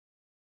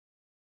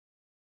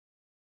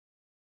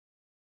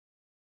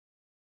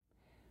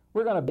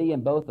We're going to be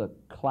in both a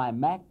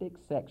climactic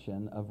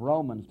section of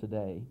Romans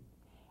today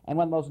and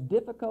one of the most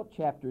difficult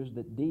chapters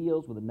that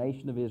deals with the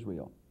nation of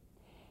Israel.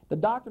 The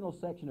doctrinal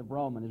section of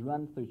Romans is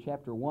run through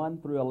chapter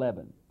 1 through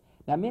 11.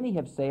 Now, many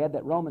have said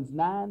that Romans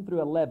 9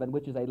 through 11,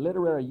 which is a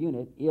literary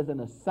unit, is an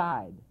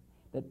aside,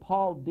 that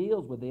Paul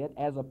deals with it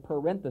as a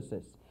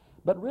parenthesis.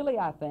 But really,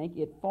 I think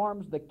it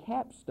forms the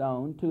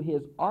capstone to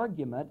his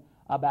argument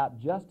about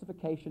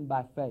justification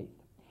by faith.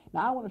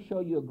 Now, I want to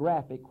show you a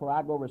graphic where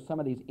I go over some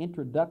of these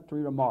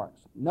introductory remarks.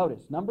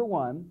 Notice, number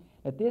one,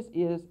 that this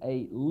is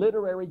a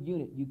literary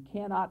unit. You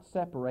cannot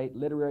separate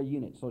literary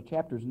units. So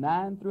chapters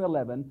 9 through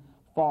 11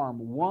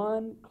 form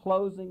one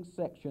closing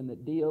section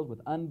that deals with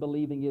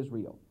unbelieving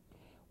Israel.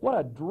 What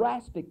a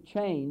drastic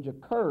change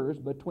occurs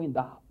between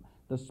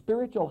the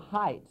spiritual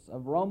heights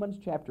of Romans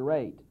chapter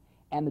 8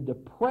 and the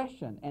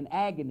depression and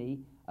agony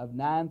of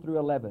 9 through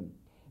 11.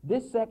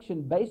 This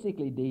section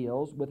basically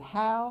deals with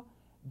how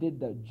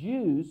did the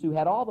Jews, who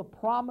had all the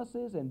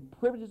promises and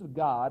privileges of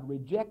God,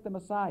 reject the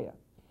Messiah.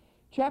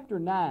 Chapter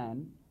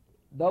 9,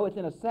 though it's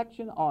in a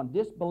section on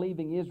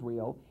disbelieving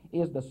Israel,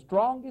 is the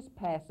strongest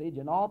passage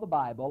in all the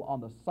Bible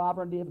on the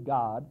sovereignty of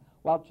God,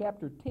 while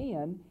chapter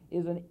 10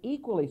 is an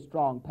equally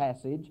strong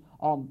passage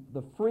on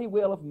the free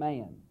will of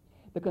man.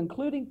 The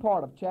concluding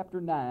part of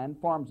chapter 9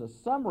 forms a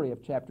summary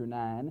of chapter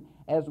 9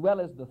 as well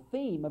as the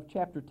theme of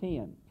chapter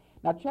 10.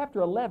 Now,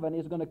 chapter 11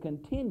 is going to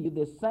continue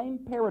this same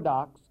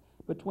paradox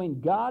between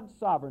God's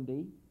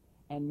sovereignty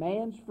and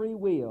man's free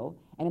will,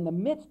 and in the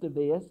midst of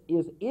this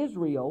is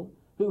Israel,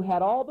 who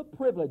had all the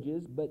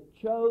privileges but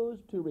chose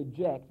to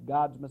reject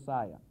God's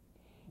Messiah.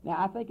 Now,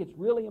 I think it's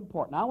really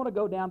important. I want to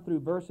go down through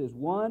verses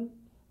 1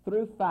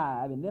 through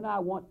 5, and then I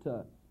want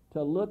to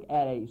look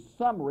at a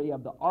summary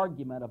of the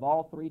argument of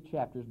all three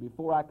chapters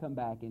before I come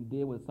back and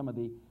deal with some of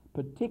the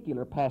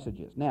particular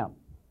passages. Now,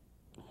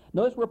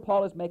 notice where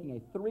Paul is making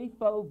a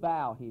threefold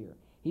vow here.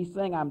 He's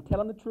saying, I'm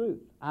telling the truth.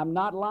 I'm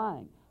not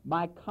lying.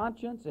 My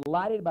conscience,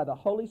 enlightened by the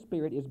Holy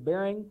Spirit, is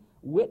bearing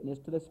witness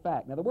to this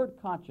fact. Now, the word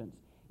conscience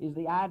is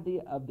the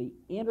idea of the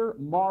inner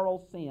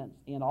moral sense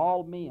in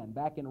all men.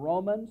 Back in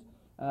Romans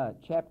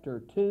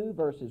chapter 2,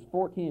 verses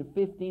 14 and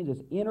 15,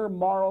 is inner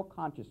moral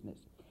consciousness.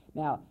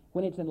 Now,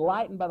 when it's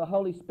enlightened by the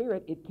Holy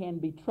Spirit, it can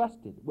be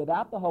trusted.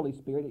 Without the Holy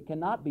Spirit, it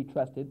cannot be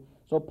trusted.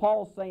 So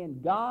Paul's saying,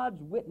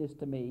 God's witness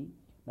to me,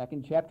 back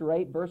in chapter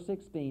 8, verse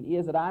 16,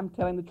 is that I'm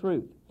telling the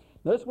truth.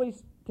 Notice what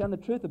he's telling the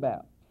truth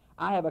about.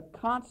 I have a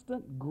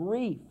constant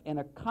grief and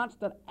a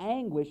constant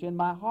anguish in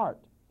my heart.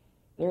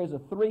 There is a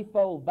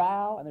threefold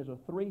vow and there's a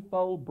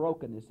threefold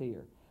brokenness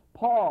here.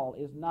 Paul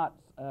is not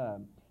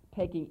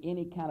taking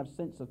any kind of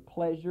sense of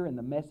pleasure in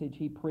the message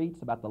he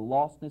preached about the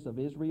lostness of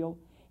Israel.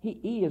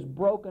 He is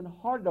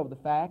broken-hearted over the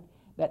fact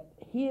that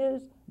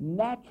his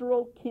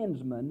natural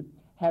kinsmen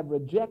have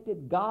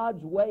rejected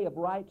God's way of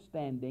right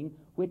standing,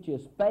 which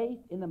is faith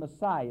in the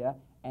Messiah,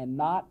 and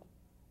not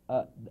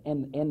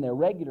in their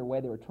regular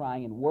way they were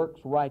trying in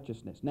works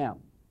righteousness. Now,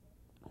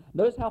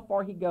 notice how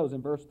far he goes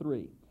in verse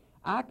 3.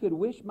 I could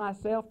wish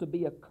myself to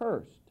be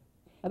accursed.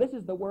 Now, this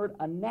is the word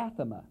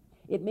anathema.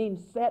 It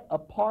means set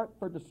apart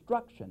for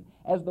destruction.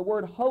 As the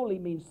word holy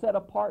means set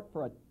apart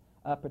for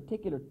a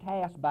particular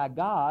task by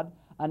God,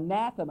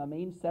 anathema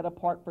means set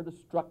apart for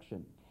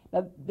destruction.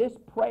 Now, this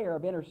prayer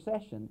of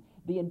intercession,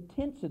 the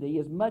intensity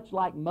is much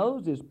like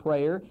Moses'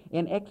 prayer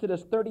in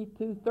Exodus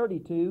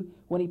 32:32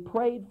 when he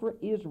prayed for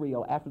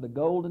Israel after the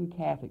golden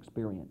calf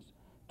experience.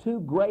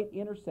 Two great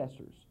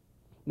intercessors.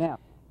 Now,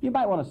 you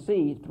might want to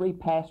see three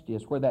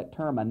passages where that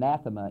term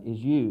anathema is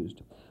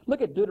used.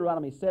 Look at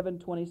Deuteronomy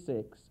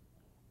 7:26,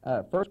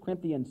 1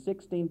 Corinthians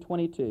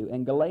 16:22,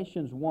 and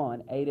Galatians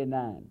 1:8 and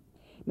 9.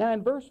 Now,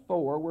 in verse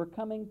 4, we're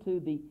coming to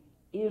the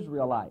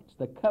Israelites,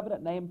 the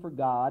covenant name for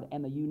God,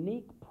 and the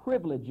unique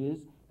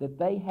privileges that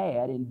they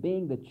had in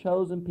being the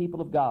chosen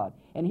people of God.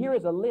 And here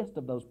is a list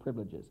of those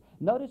privileges.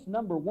 Notice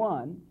number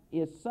 1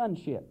 is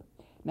sonship.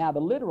 Now,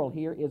 the literal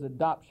here is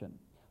adoption.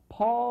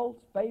 Paul's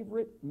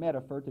favorite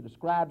metaphor to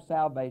describe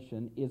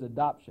salvation is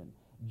adoption.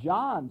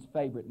 John's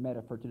favorite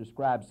metaphor to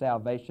describe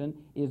salvation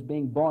is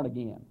being born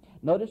again.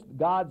 Notice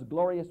God's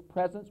glorious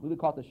presence. We would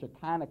call it the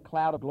Shekinah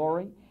cloud of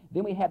glory.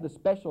 Then we have the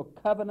special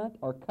covenant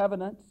or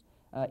covenants.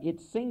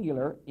 It's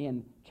singular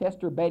in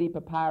Chester Beatty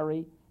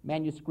Papyri,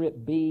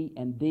 manuscript B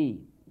and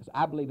D. Because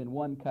I believe in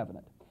one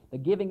covenant. The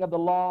giving of the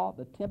law,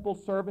 the temple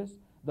service,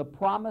 the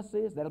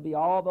promises, that'll be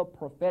all the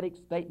prophetic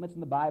statements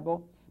in the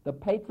Bible, the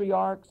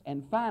patriarchs,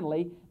 and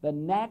finally, the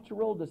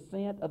natural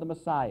descent of the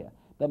Messiah.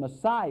 The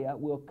Messiah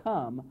will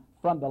come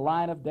from the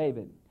line of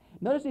David.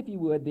 Notice, if you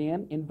would,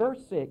 then, in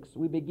verse 6,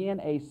 we begin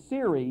a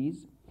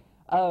series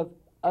of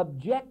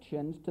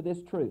objections to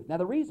this truth. Now,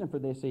 the reason for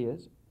this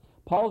is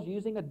Paul's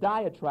using a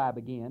diatribe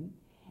again,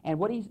 and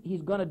what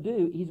he's going to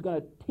do, he's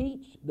going to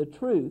teach the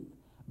truth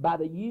by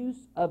the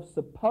use of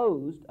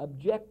supposed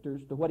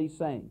objectors to what he's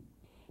saying.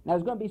 Now,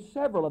 there's going to be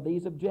several of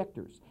these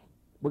objectors.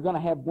 We're going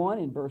to have one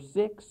in verse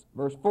 6,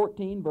 verse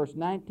 14, verse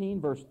 19,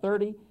 verse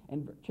 30,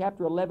 and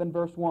chapter 11,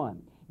 verse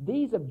 1.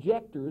 These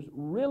objectors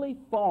really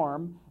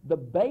form the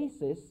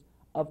basis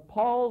of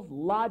Paul's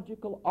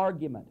logical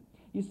argument.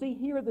 You see,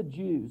 here are the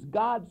Jews,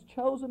 God's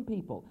chosen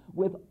people,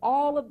 with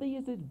all of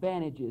these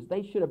advantages.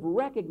 They should have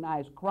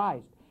recognized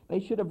Christ. They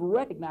should have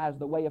recognized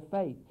the way of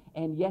faith,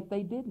 and yet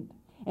they didn't.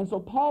 And so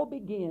Paul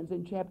begins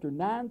in chapter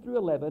 9 through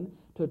 11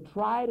 to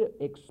try to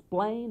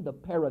explain the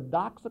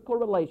paradoxical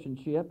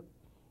relationship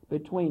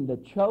between the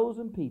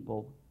chosen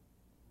people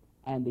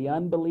and the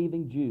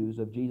unbelieving Jews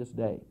of Jesus'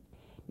 day.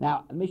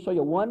 Now, let me show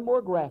you one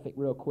more graphic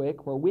real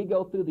quick where we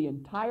go through the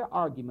entire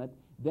argument.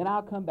 Then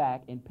I'll come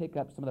back and pick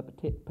up some of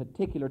the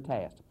particular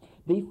tasks.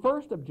 The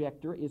first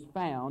objector is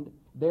found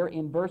there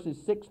in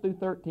verses 6 through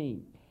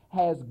 13.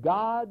 Has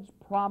God's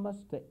promise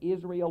to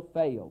Israel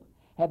failed?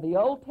 Have the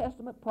Old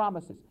Testament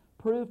promises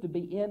proved to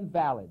be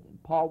invalid?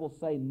 And Paul will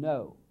say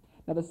no.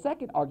 Now the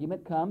second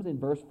argument comes in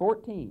verse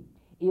 14.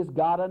 Is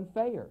God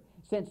unfair?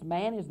 Since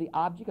man is the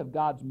object of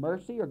God's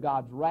mercy or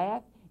God's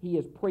wrath, he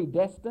is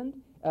predestined.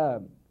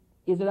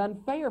 Is it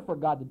unfair for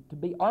God to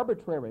be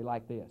arbitrary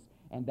like this?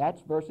 And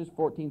that's verses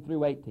 14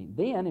 through 18.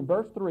 Then, in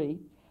verse 3,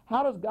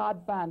 how does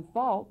God find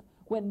fault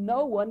when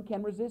no one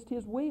can resist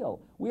his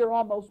will? We are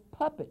almost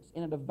puppets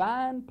in a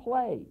divine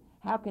play.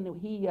 How can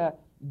he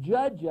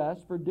judge us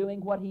for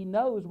doing what he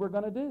knows we're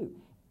going to do?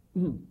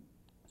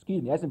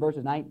 Excuse me, that's in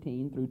verses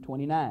 19 through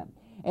 29.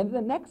 And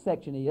the next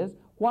section is,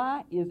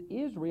 why is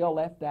Israel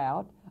left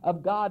out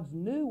of God's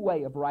new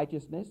way of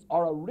righteousness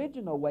or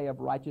original way of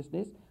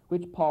righteousness,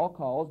 which Paul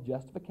calls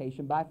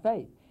justification by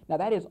faith? Now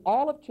that is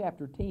all of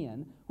chapter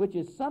 10, which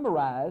is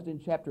summarized in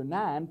chapter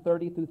 9,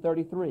 30 through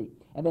 33.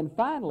 And then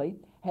finally,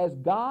 has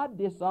God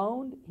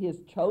disowned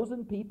his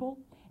chosen people?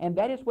 And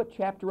that is what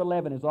chapter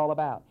 11 is all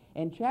about.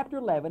 And chapter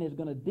 11 is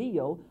going to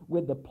deal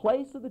with the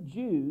place of the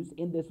Jews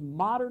in this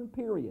modern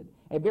period,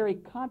 a very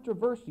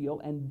controversial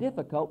and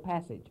difficult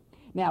passage.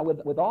 Now,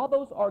 with all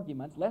those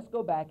arguments, let's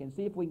go back and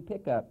see if we can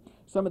pick up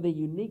some of the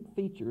unique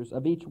features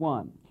of each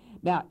one.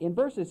 Now, in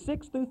verses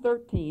 6 through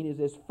 13 is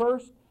this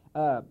first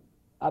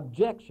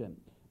objection.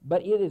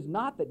 But it is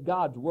not that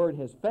God's word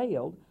has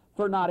failed,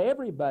 for not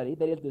everybody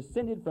that is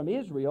descended from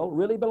Israel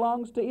really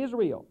belongs to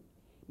Israel.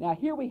 Now,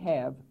 here we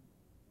have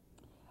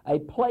a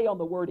play on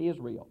the word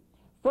Israel.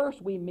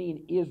 First, we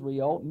mean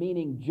Israel,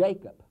 meaning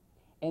Jacob.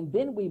 And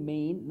then we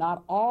mean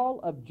not all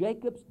of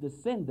Jacob's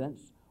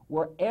descendants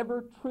were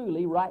ever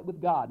truly right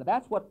with God. Now,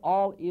 that's what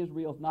all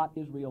Israel's not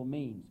Israel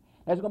means.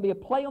 There's going to be a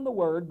play on the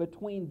word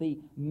between the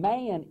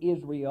man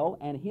Israel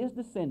and his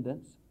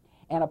descendants,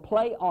 and a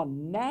play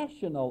on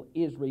national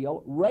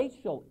Israel,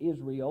 racial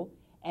Israel,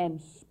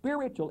 and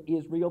spiritual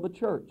Israel, the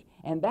church.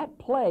 And that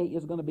play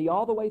is going to be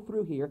all the way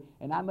through here,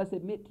 and I must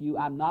admit to you,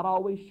 I'm not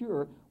always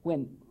sure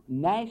when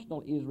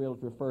national Israel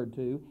is referred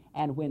to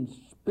and when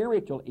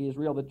spiritual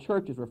Israel, the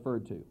church, is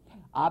referred to.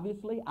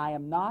 Obviously, I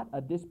am not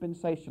a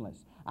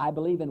dispensationalist. I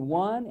believe in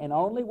one and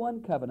only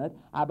one covenant.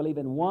 I believe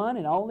in one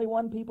and only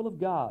one people of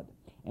God.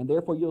 And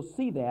therefore, you'll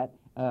see that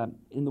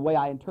in the way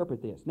I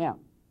interpret this. Now,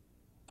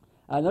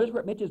 notice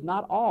where it mentions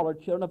not all are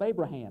children of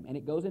Abraham, and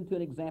it goes into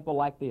an example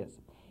like this.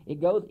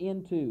 It goes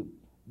into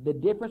the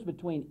difference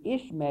between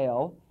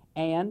Ishmael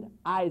and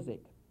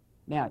Isaac.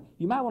 Now,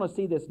 you might want to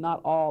see this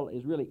not all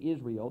is really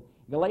Israel.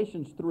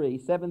 Galatians 3,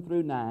 7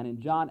 through 9, and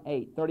John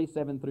 8,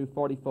 37 through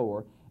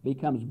 44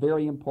 becomes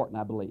very important,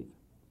 I believe.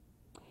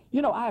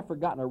 You know, I have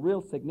forgotten a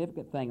real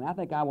significant thing, and I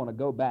think I want to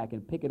go back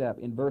and pick it up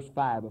in verse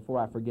 5 before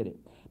I forget it.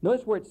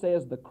 Notice where it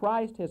says, the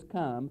Christ has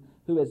come,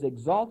 who is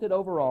exalted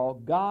over all,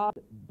 God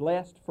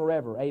blessed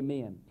forever.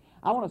 Amen.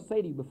 I want to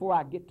say to you before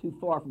I get too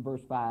far from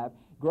verse 5,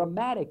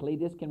 grammatically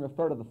this can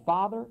refer to the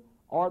Father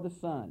or the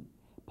Son.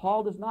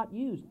 Paul does not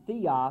use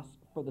theos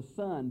for the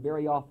Son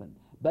very often,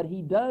 but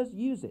he does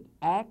use it.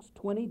 Acts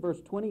 20,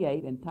 verse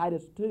 28, and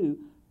Titus 2,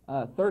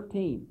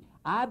 13.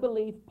 I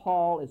believe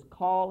Paul is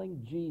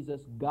calling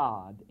Jesus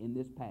God in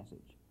this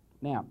passage.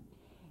 Now,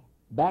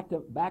 back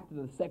to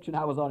the section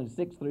I was on in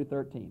 6 through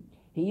 13.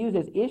 He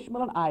uses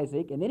Ishmael and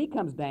Isaac, and then he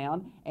comes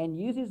down and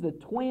uses the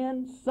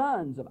twin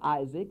sons of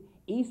Isaac,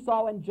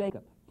 Esau and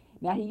Jacob.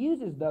 Now, he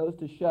uses those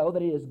to show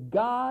that it is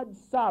God's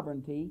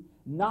sovereignty,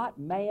 not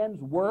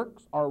man's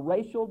works or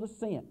racial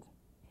descent.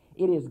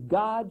 It is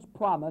God's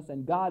promise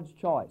and God's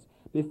choice.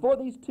 Before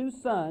these two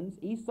sons,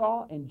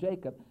 Esau and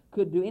Jacob,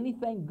 could do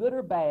anything good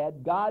or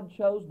bad, God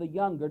chose the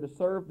younger to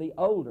serve the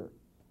older.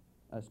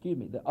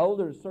 The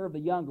older to serve the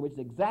younger, which is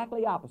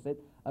exactly opposite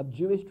of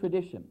Jewish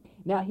tradition.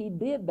 Now, he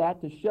did that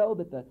to show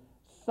that the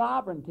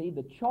sovereignty,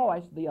 the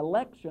choice, the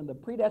election, the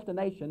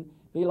predestination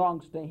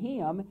belongs to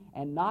him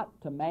and not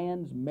to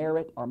man's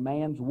merit or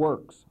man's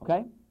works.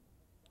 Okay?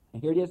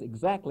 And here it is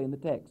exactly in the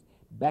text,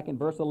 back in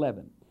verse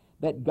 11.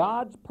 That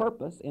God's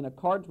purpose, in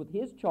accordance with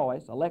his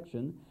choice,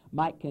 election,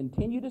 might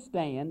continue to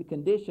stand,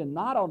 conditioned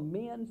not on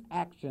men's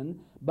action,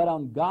 but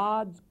on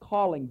God's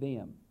calling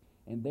them.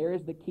 And there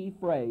is the key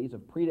phrase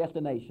of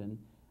predestination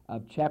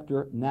of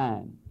chapter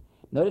 9.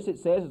 Notice it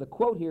says, as a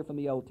quote here from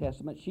the Old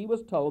Testament, she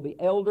was told the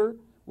elder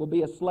will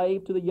be a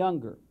slave to the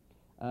younger.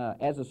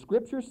 As the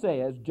scripture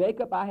says,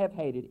 Jacob I have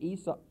hated,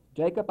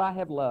 Jacob I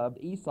have loved,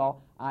 Esau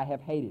I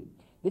have hated.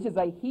 This is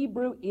a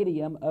Hebrew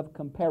idiom of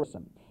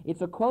comparison.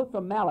 It's a quote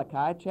from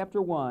Malachi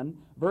chapter 1,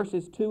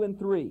 verses 2 and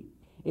 3.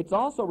 It's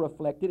also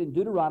reflected in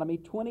Deuteronomy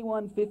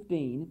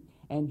 21:15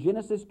 and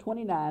Genesis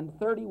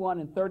 29:31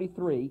 and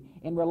 33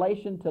 in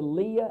relation to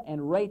Leah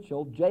and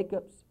Rachel,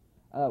 Jacob's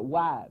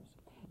wives.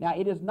 Now,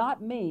 it does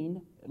not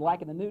mean,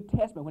 like in the New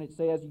Testament when it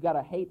says you got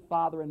to hate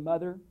father and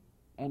mother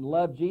and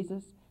love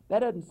Jesus. That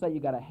doesn't say you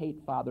got to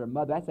hate father and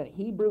mother. That's a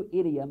Hebrew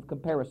idiom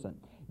comparison.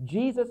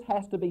 Jesus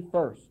has to be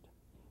first.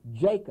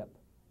 Jacob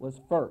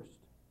was first.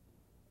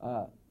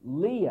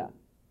 Leah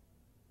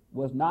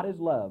was not as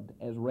loved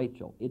as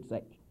Rachel. It's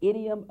an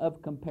idiom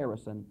of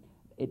comparison.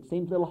 It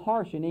seems a little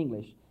harsh in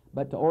English,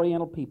 but to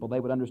Oriental people, they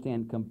would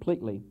understand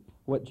completely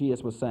what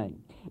Jesus was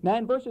saying. Now,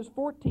 in verses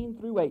 14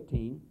 through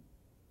 18,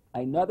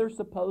 another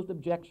supposed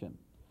objection.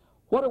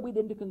 What are we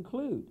then to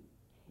conclude?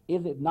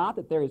 Is it not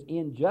that there is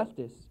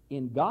injustice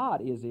in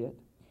God, is it?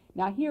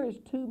 Now, here is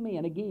two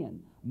men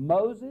again,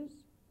 Moses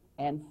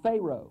and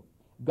Pharaoh.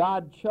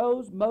 God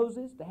chose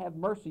Moses to have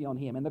mercy on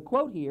him. And the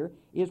quote here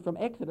is from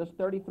Exodus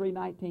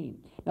 33:19.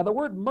 Now, the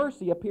word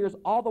mercy appears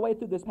all the way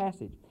through this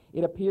passage.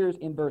 It appears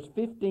in verse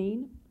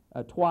 15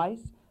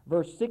 twice,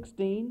 verse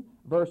 16,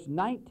 verse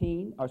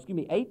 18,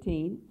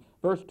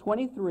 verse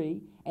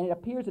 23, and it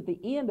appears at the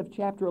end of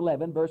chapter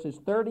 11, verses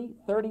 30,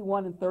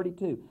 31, and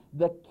 32.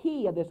 The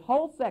key of this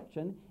whole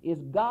section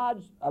is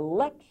God's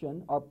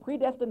election or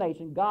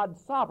predestination, God's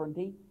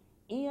sovereignty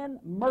in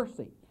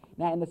mercy.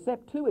 Now, in the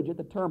Septuagint,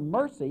 the term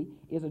mercy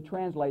is a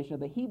translation of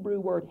the Hebrew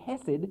word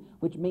hesed,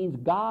 which means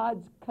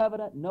God's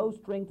covenant, no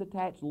strings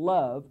attached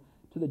love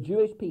to the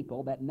Jewish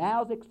people that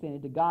now is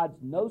extended to God's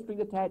no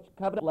strings attached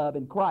covenant love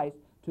in Christ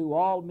to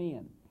all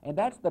men. And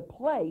that's the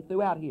play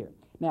throughout here.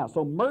 Now,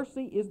 so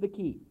mercy is the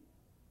key.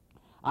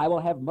 I will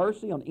have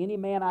mercy on any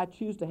man I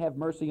choose to have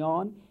mercy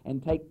on,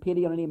 and take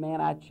pity on any man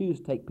I choose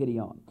to take pity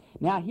on.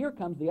 Now, here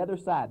comes the other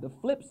side. The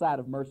flip side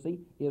of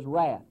mercy is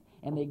wrath.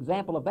 And the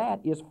example of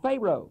that is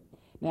Pharaoh.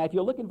 Now, if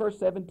you look in verse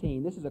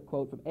 17, this is a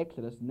quote from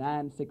Exodus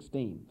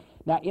 9:16.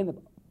 Now, in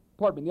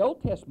the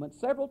Old Testament,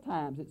 several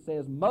times it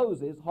says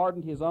Pharaoh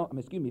hardened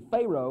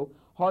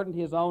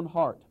his own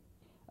heart.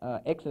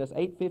 Exodus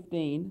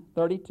 8:15,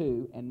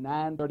 32, and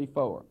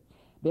 9:34.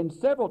 Then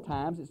several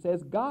times it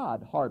says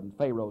God hardened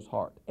Pharaoh's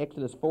heart.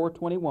 Exodus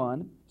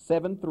 4:21,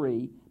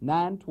 7:3,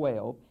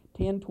 9:12,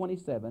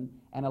 10:27,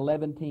 and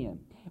 11:10.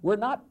 We're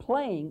not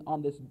playing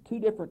on this two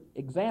different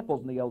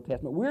examples in the Old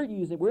Testament. We're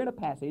in a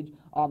passage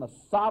on the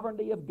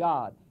sovereignty of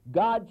God.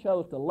 God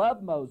chose to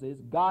love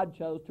Moses. God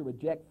chose to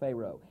reject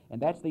Pharaoh.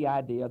 And that's the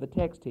idea of the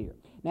text here.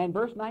 Now in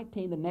verse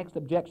 19, the next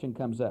objection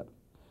comes up.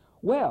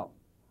 Well,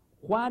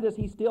 why does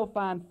he still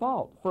find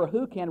fault? For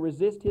who can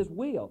resist his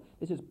will?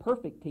 This is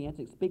perfect tense.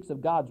 It speaks of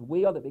God's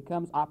will that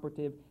becomes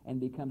operative and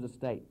becomes a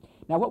state.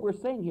 Now what we're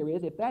saying here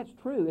is, if that's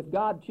true, if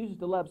God chooses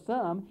to love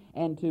some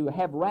and to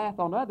have wrath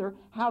on others,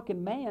 how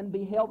can man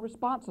be held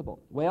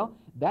responsible? Well,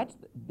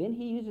 then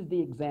he uses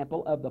the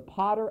example of the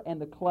potter and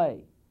the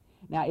clay.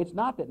 Now, it's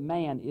not that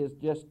man is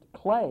just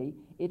clay.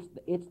 It's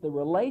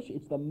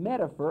the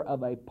metaphor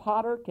of a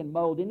potter can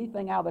mold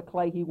anything out of the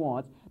clay he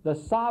wants. The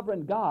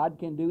sovereign God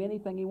can do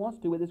anything he wants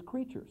to with his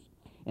creatures.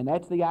 And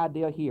that's the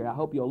idea here. I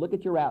hope you'll look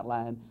at your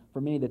outline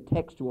for many of the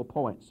textual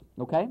points.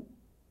 Okay?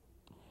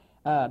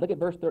 Look at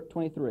verse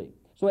 23.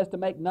 So as to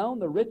make known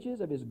the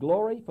riches of his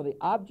glory for the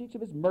objects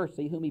of his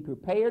mercy, whom he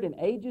prepared in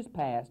ages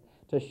past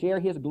to share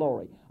his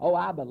glory. Oh,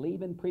 I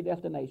believe in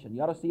predestination.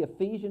 You ought to see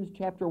Ephesians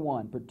chapter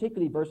 1,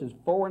 particularly verses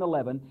 4 and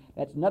 11.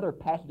 That's another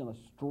passage on a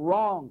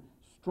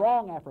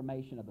strong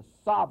affirmation of the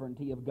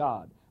sovereignty of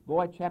God.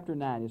 Boy, chapter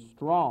 9 is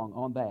strong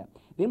on that.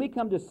 Then we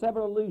come to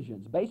several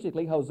allusions.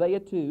 Basically,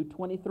 Hosea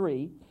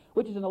 2:23,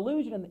 which is an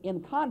allusion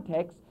in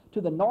context to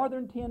the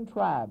northern 10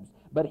 tribes.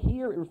 But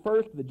here it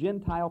refers to the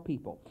Gentile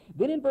people.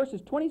 Then in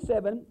verses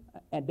 27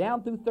 and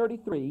down through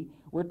 33,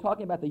 we're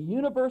talking about the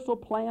universal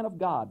plan of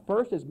God.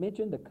 First is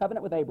mentioned the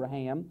covenant with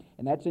Abraham,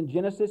 and that's in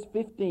Genesis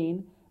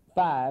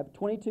 15:5,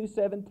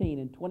 22:17,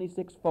 and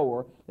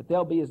 26:4, that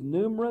they'll be as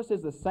numerous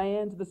as the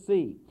sands of the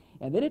sea.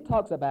 And then it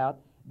talks about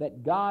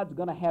that God's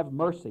going to have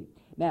mercy.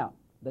 Now,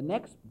 the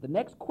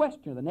next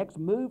question, the next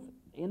move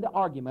in the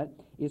argument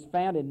is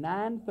found in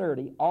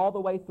 9:30 all the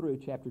way through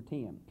chapter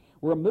 10.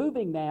 We're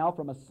moving now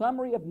from a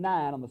summary of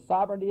 9 on the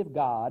sovereignty of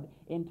God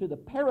into the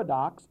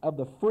paradox of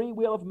the free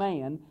will of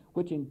man,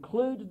 which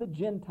includes the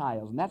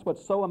Gentiles. And that's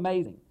what's so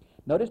amazing.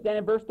 Notice down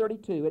in verse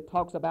 32, it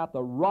talks about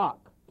the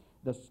rock,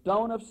 the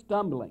stone of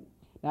stumbling.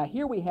 Now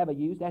here we have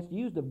that's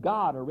used of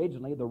God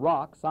originally, the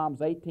rock,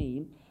 Psalms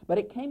 18, but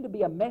it came to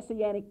be a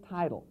messianic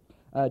title.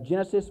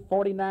 Genesis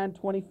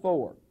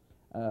 49:24,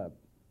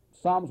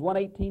 Psalms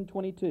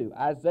 118:22,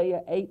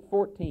 Isaiah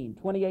 8:14,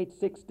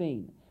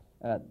 28:16.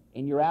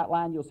 In your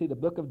outline, you'll see the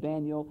book of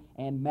Daniel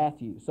and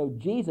Matthew. So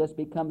Jesus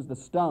becomes the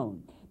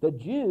stone. The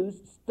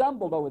Jews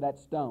stumbled over that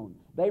stone.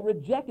 They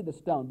rejected the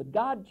stone, but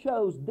God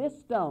chose this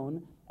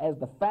stone as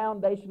the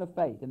foundation of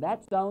faith, and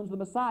that stone's the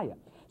Messiah.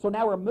 So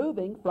now we're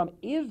moving from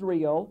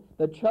Israel,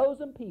 the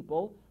chosen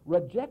people,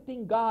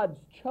 rejecting God's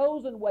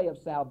chosen way of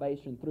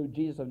salvation through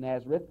Jesus of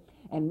Nazareth,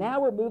 and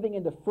now we're moving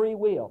into free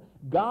will.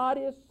 God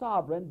is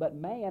sovereign, but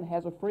man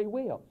has a free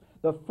will.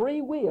 The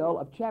free will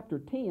of chapter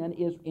 10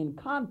 is in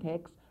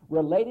context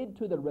related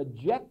to the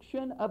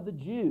rejection of the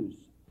Jews.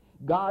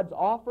 God's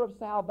offer of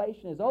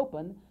salvation is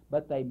open,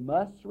 but they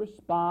must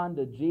respond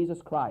to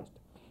Jesus Christ.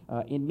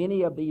 In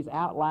many of these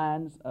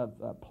outlines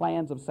of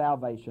plans of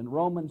salvation,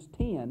 Romans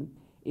 10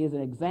 is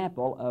an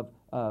example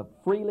of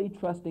freely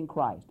trusting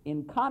Christ.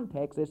 In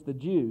context, it's the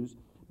Jews,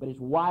 but it's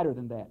wider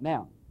than that.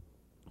 Now,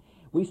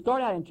 we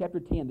start out in chapter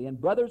 10 then.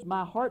 Brothers,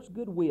 my heart's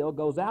good will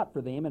goes out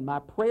for them, and my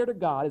prayer to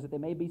God is that they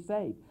may be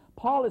saved.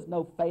 Paul is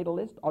no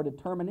fatalist or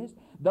determinist,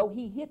 though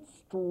he hits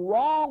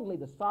strongly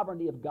the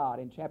sovereignty of God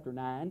in chapter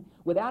 9.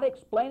 Without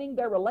explaining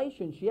their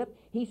relationship,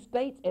 he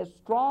states as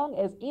strong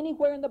as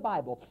anywhere in the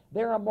Bible,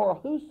 there are more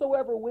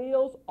whosoever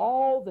wills,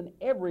 alls, and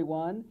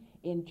everyone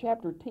in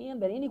chapter 10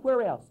 than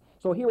anywhere else.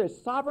 So here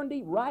is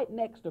sovereignty right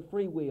next to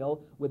free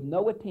will with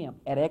no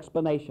attempt at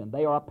explanation.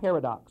 They are a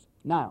paradox.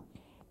 Now,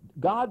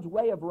 God's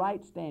way of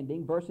right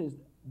standing versus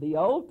the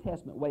Old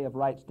Testament way of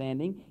right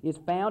standing is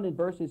found in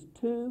verses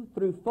 2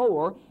 through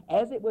 4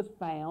 as it was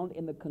found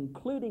in the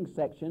concluding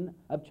section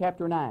of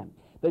chapter 9.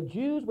 The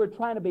Jews were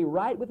trying to be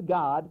right with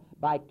God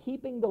by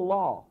keeping the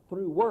law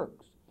through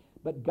works.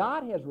 But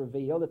God has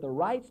revealed that the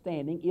right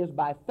standing is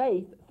by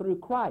faith through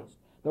Christ,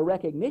 the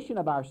recognition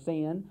of our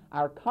sin,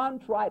 our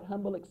contrite,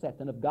 humble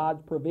acceptance of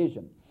God's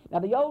provision. Now,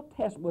 the Old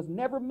Testament was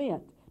never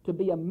meant to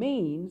be a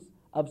means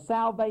of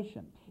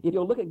salvation. If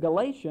you'll look at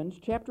Galatians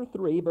chapter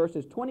 3,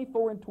 verses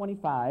 24 and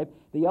 25,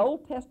 the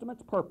Old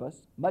Testament's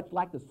purpose, much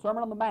like the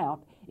Sermon on the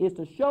Mount, is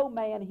to show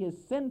man his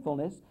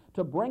sinfulness,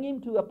 to bring him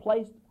to a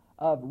place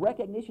of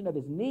recognition of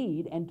his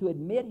need, and to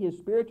admit his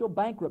spiritual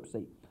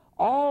bankruptcy.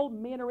 All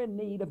men are in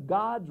need of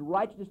God's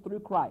righteousness through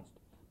Christ.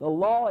 The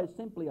law is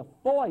simply a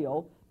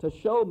foil to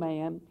show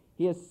man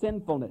his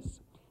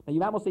sinfulness. Now,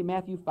 you might want to see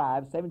Matthew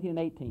 5, 17 and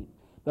 18.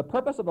 The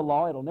purpose of the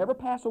law, it'll never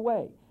pass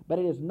away, but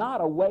it is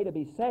not a way to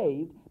be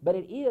saved, but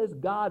it is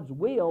God's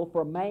will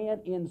for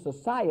man in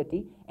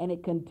society, and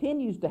it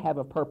continues to have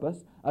a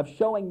purpose of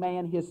showing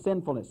man his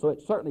sinfulness, so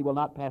it certainly will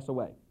not pass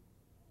away.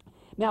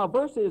 Now,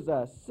 verses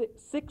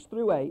 6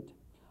 through 8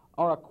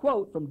 are a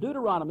quote from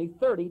Deuteronomy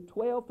 30,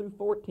 12 through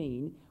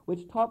 14,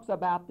 which talks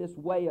about this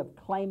way of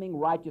claiming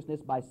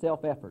righteousness by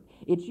self-effort.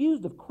 It's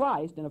used of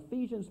Christ in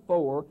Ephesians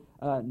 4,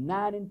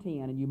 9 and 10,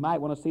 and you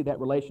might want to see that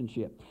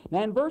relationship.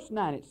 Now, in verse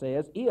 9 it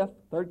says, if,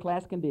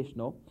 third-class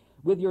conditional,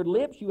 with your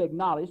lips you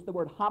acknowledge, the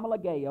word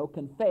homologeo,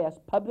 confess,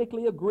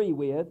 publicly agree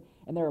with,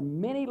 and there are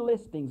many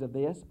listings of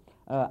this.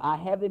 I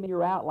have them in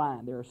your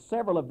outline. There are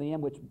several of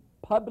them which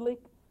public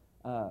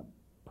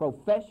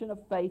profession of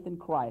faith in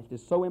Christ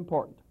is so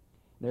important.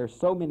 There are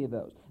so many of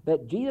those.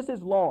 That Jesus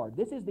is Lord.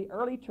 This is the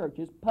early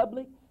church's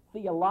public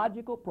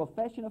theological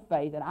profession of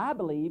faith, and I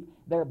believe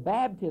their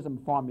baptism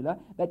formula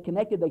that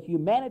connected the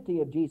humanity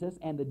of Jesus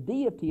and the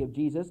deity of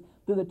Jesus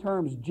through the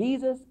terms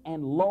Jesus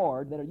and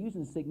Lord that are used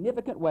in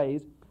significant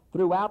ways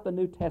throughout the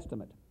New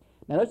Testament.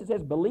 Now notice it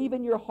says, believe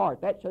in your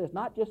heart. That shows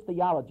not just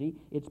theology,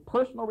 it's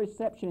personal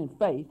reception and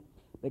faith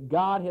that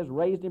God has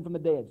raised him from the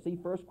dead. See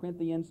 1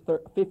 Corinthians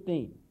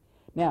 15.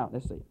 Now,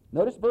 let's see.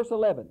 Notice verse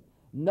 11.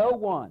 No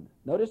one.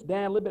 Notice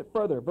down a little bit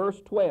further,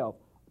 verse 12.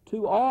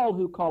 To all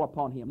who call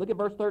upon him. Look at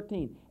verse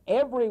 13.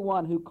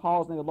 Everyone who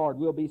calls on the Lord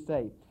will be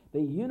saved.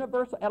 The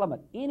universal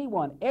element,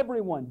 anyone,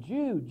 everyone,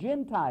 Jew,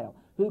 Gentile,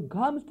 who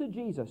comes to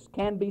Jesus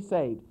can be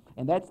saved.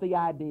 And that's the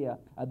idea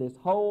of this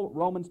whole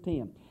Romans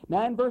 10.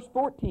 Now in verse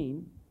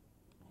 14,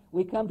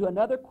 we come to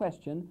another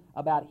question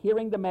about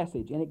hearing the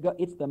message. And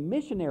it's the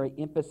missionary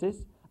emphasis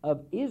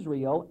of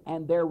Israel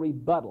and their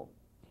rebuttal.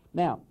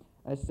 Now,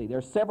 let's see. There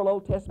are several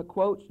Old Testament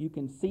quotes. You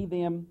can see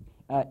them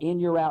in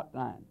your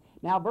outline.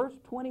 Now, verse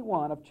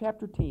 21 of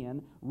chapter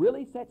 10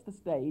 really sets the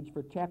stage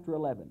for chapter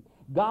 11.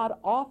 God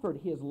offered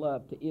his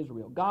love to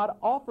Israel. God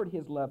offered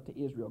his love to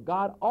Israel.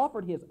 God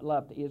offered his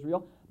love to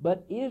Israel,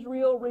 but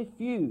Israel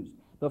refused.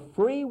 The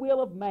free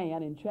will of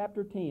man in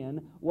chapter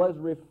 10 was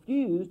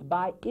refused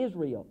by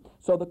Israel.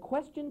 So the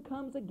question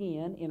comes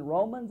again in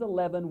Romans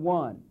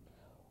 11:1.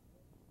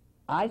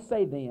 I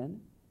say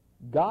then,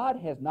 God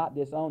has not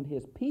disowned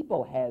his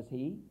people, has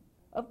he?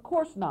 Of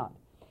course not.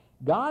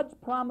 God's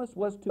promise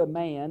was to a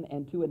man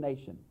and to a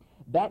nation.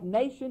 That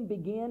nation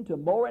began to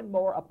more and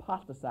more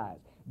apostatize.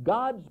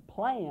 God's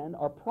plan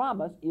or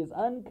promise is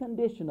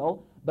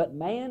unconditional, but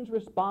man's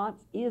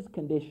response is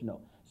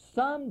conditional.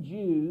 Some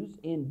Jews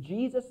in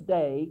Jesus'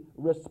 day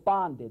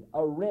responded,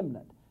 a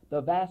remnant.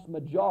 The vast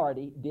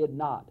majority did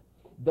not.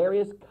 There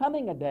is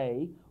coming a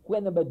day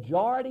when the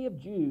majority of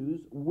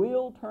Jews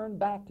will turn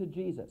back to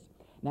Jesus.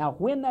 Now,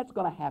 when that's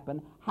going to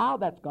happen, how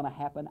that's going to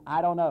happen,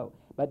 I don't know.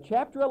 But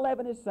chapter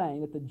 11 is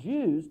saying that the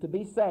Jews, to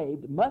be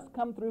saved, must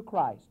come through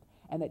Christ,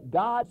 and that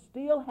God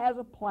still has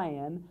a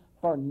plan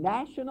for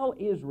national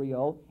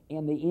Israel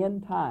in the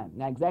end time.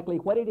 Now, exactly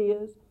what it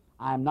is,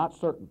 I'm not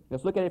certain.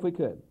 Let's look at it if we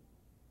could.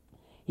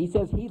 He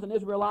says he's an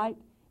Israelite,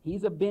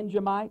 he's a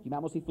Benjamite. You might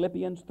want to see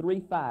Philippians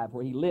 3:5,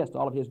 where he lists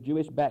all of his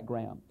Jewish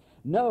background.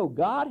 No,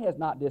 God has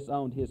not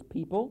disowned his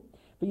people.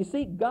 For you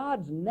see,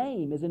 God's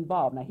name is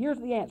involved. Now, here's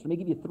the answer. Let me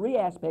give you three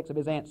aspects of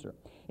his answer.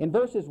 In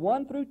verses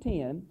 1 through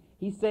 10,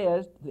 he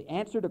says, the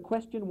answer to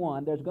question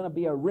 1, there's going to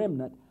be a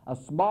remnant, a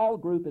small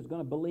group is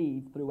going to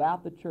believe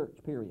throughout the church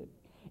period.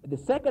 The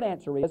second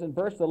answer is, in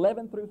verse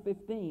 11 through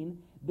 15,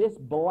 this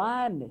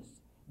blindness,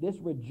 this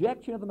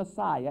rejection of the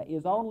Messiah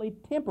is only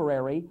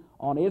temporary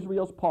on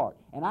Israel's part.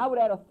 And I would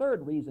add a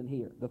third reason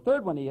here. The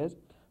third one is,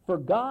 for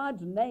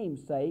God's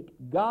name's sake,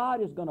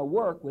 God is going to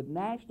work with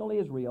national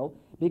Israel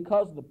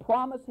because of the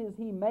promises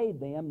He made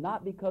them,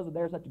 not because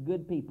they're such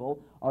good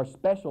people or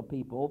special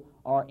people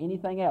or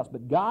anything else.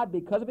 But God,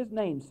 because of His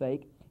name's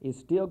sake, is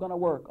still going to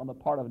work on the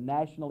part of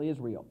national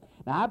Israel.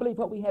 Now, I believe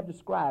what we have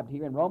described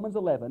here in Romans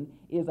 11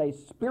 is a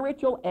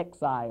spiritual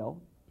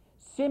exile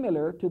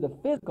similar to the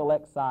physical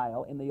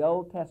exile in the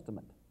Old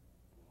Testament.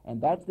 And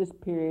that's this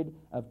period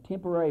of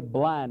temporary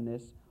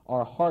blindness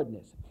or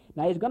hardness.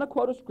 Now, he's going to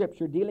quote a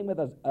scripture dealing with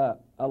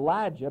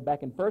Elijah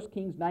back in 1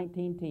 Kings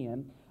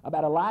 19:10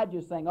 about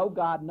Elijah saying, "Oh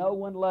God, no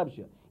one loves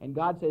you." And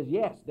God says,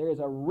 yes, there is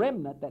a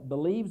remnant that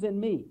believes in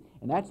me.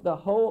 And that's the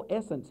whole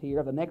essence here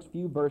of the next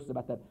few verses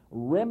about that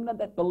remnant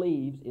that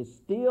believes is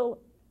still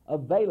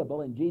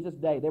available in Jesus'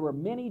 day. There were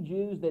many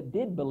Jews that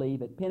did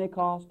believe at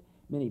Pentecost,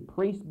 many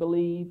priests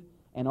believe,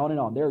 and on and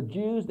on. There are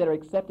Jews that are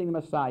accepting the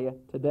Messiah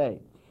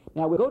today.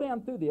 Now, we'll go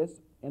down through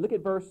this and look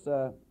at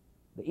the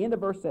end of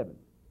verse 7.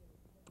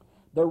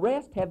 The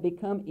rest have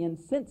become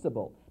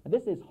insensible. Now,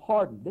 this is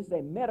hardened. This is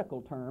a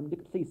medical term. You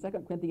can see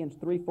 2 Corinthians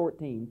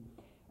 3:14.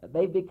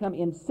 They've become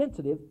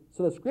insensitive.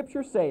 So the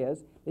Scripture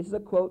says, this is a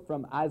quote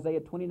from Isaiah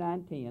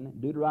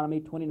 29:10, Deuteronomy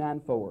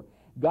 29:4.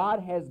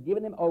 God has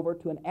given them over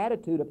to an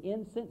attitude of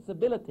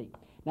insensibility.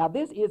 Now,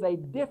 this is a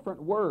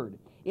different word.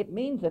 It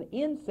means an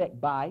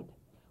insect bite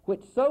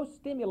which so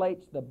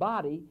stimulates the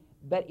body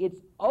that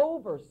it's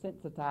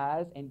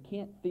oversensitized and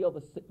can't feel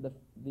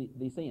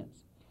the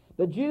sense.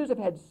 The Jews have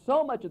had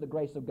so much of the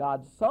grace of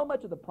God, so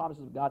much of the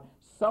promises of God,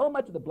 so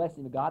much of the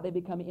blessing of God, they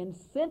become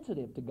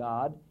insensitive to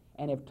God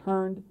and have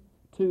turned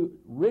to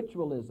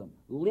ritualism,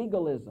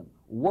 legalism,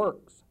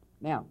 works.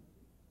 Now,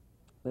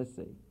 let's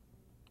see.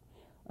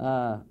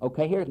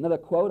 Okay, here's another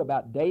quote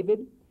about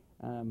David,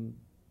 and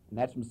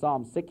that's from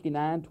Psalm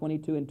 69,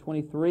 22 and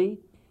 23.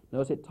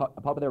 Notice it talks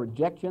about their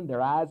rejection.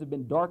 Their eyes have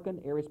been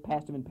darkened, aorist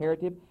passive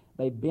imperative.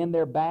 They've bent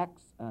their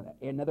backs,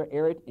 another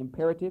aorist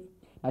imperative.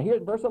 Now here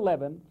at verse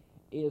 11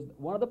 is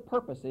one of the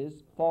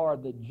purposes for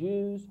the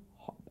Jews'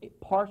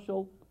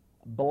 partial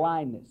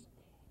blindness.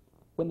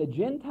 When the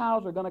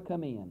Gentiles are going to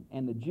come in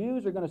and the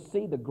Jews are going to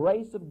see the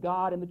grace of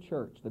God in the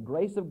church, the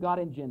grace of God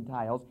in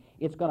Gentiles,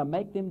 it's going to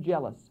make them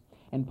jealous.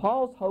 And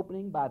Paul's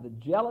hoping by the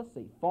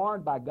jealousy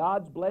formed by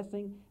God's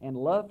blessing and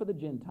love for the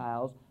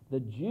Gentiles, the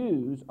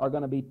Jews are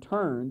going to be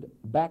turned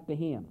back to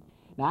Him.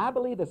 Now, I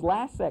believe this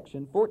last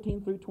section,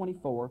 14 through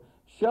 24,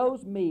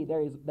 shows me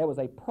there was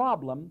a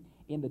problem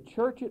in the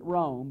church at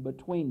Rome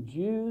between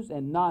Jews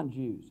and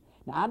non-Jews.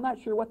 Now, I'm not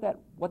sure what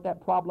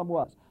that problem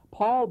was.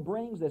 Paul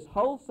brings this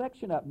whole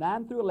section up,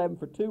 9 through 11,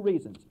 for two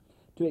reasons.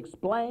 To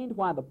explain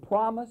why the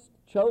promised,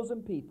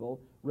 chosen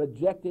people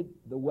rejected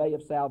the way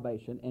of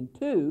salvation, and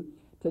two,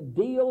 to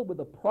deal with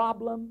the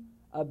problem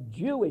of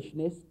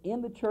Jewishness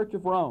in the church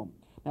of Rome.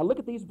 Now look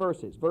at these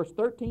verses. Verse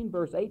 13,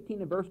 verse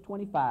 18, and verse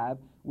 25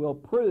 will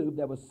prove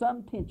there was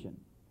some tension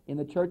in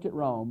the church at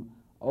Rome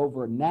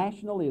over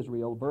national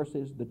Israel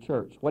versus the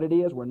church. What it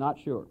is, we're not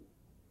sure.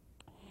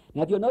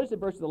 Now if you'll notice in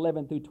verses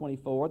 11 through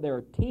 24, there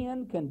are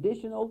 10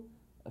 conditional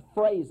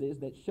phrases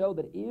that show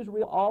that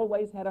Israel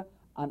always had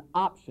an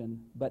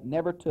option but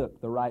never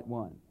took the right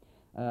one.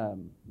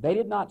 They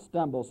did not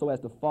stumble so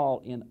as to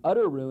fall in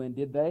utter ruin,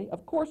 did they?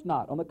 Of course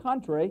not. On the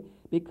contrary,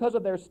 because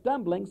of their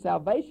stumbling,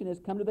 salvation has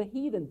come to the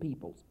heathen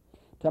peoples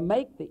to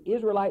make the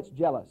Israelites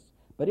jealous.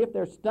 But if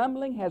their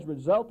stumbling has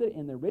resulted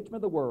in the enrichment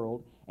of the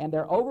world, and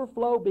their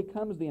overflow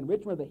becomes the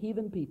enrichment of the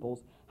heathen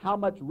peoples, how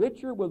much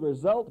richer will the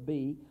result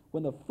be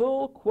when the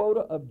full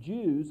quota of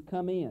Jews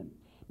come in?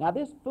 Now,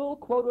 this full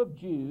quota of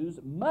Jews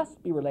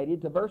must be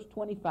related to verse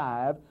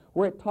 25,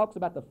 where it talks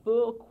about the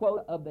full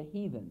quota of the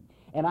heathen.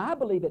 And I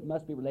believe it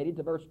must be related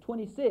to verse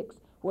 26,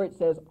 where it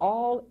says,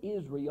 all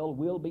Israel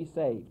will be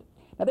saved.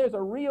 Now, there's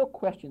a real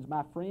question,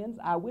 my friends.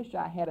 I wish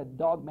I had a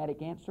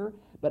dogmatic answer,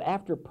 but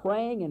after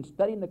praying and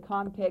studying the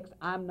context,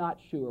 I'm not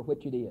sure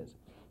which it is.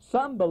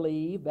 Some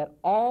believe that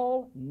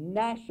all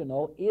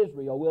national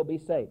Israel will be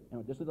saved.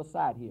 Now, just as an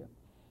aside here.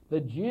 The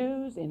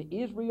Jews in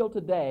Israel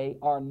today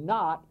are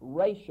not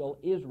racial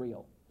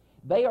Israel.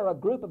 They are a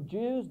group of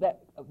Jews that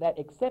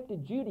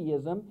accepted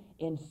Judaism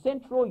in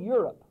Central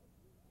Europe,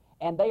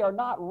 and they are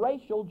not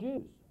racial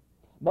Jews.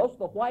 Most of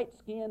the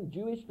white-skinned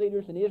Jewish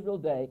leaders in Israel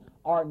today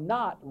are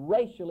not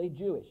racially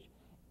Jewish.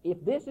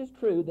 If this is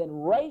true,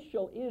 then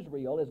racial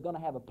Israel is going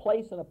to have a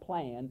place and a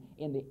plan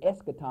in the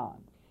eschaton.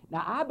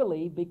 Now, I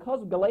believe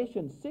because of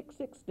Galatians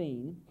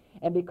 6:16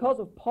 and because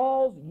of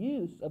Paul's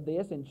use of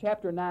this in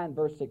chapter 9,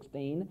 verse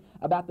 16,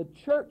 about the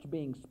church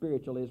being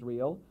spiritual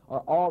Israel, or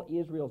all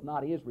Israel's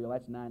not Israel,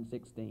 that's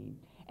 9:16,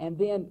 and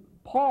then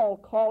Paul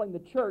calling the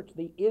church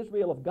the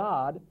Israel of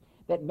God,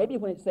 that maybe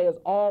when it says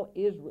all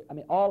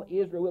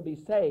Israel will be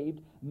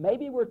saved,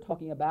 maybe we're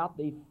talking about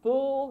the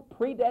full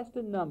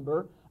predestined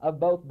number of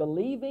both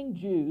believing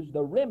Jews,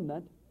 the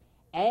remnant,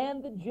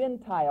 and the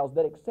Gentiles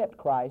that accept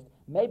Christ.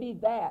 Maybe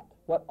that's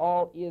what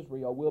all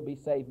Israel will be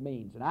saved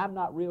means. And I'm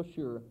not real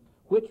sure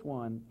which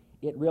one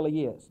it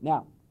really is.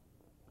 Now,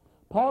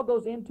 Paul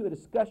goes into a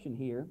discussion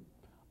here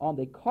on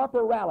the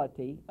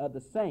corporality of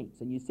the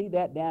saints. And you see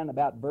that down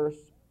about verse,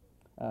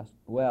 I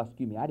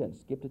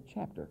didn't skip a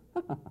chapter.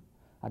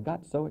 I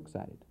got so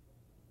excited.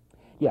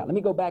 Yeah, let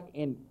me go back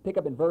and pick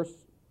up in verse,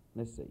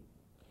 let's see.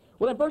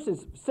 Well, in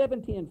verses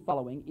 17 and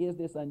following is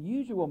this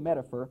unusual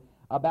metaphor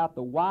about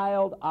the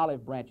wild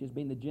olive branches,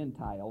 being the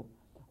Gentile,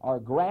 are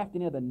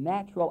grafted into the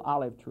natural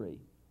olive tree,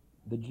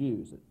 the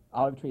Jews. The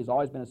olive tree has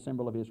always been a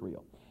symbol of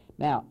Israel.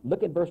 Now,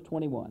 look at verse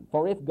 21.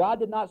 For if God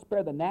did not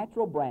spare the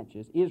natural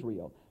branches,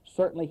 Israel,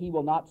 certainly he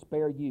will not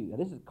spare you. Now,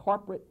 this is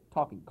corporate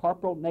talking,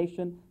 corporal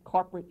nation,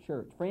 corporate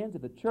church. Friends,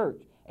 if the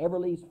church ever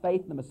leaves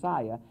faith in the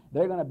Messiah,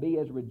 they're going to be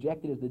as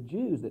rejected as the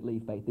Jews that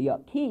leave faith. The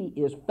key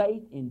is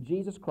faith in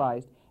Jesus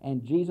Christ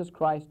and Jesus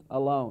Christ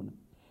alone.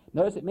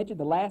 Notice it mentioned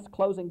the last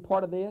closing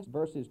part of this,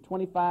 verses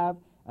 25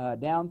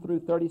 down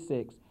through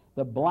 36.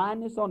 The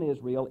blindness on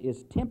Israel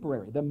is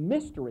temporary. The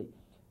mystery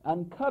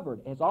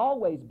uncovered has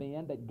always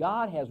been that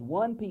God has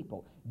one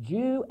people,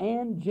 Jew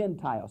and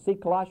Gentile. See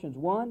Colossians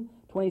 1,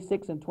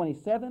 26 and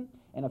 27,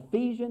 and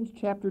Ephesians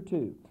chapter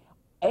 2.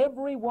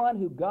 Everyone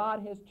who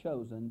God has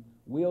chosen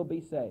will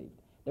be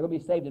saved. They will be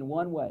saved in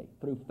one way,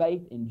 through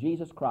faith in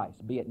Jesus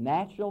Christ. Be it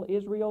natural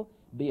Israel,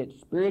 be it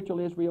spiritual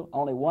Israel,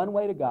 only one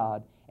way to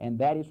God, and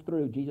that is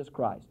through Jesus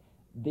Christ.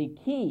 The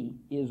key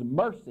is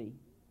mercy,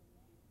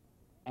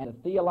 and the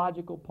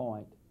theological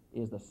point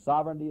is the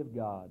sovereignty of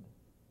God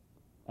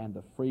and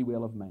the free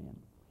will of man.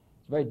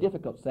 It's a very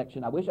difficult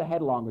section. I wish I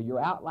had longer. Your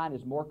outline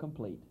is more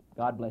complete.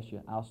 God bless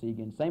you. I'll see you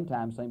again same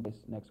time, same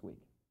place next week.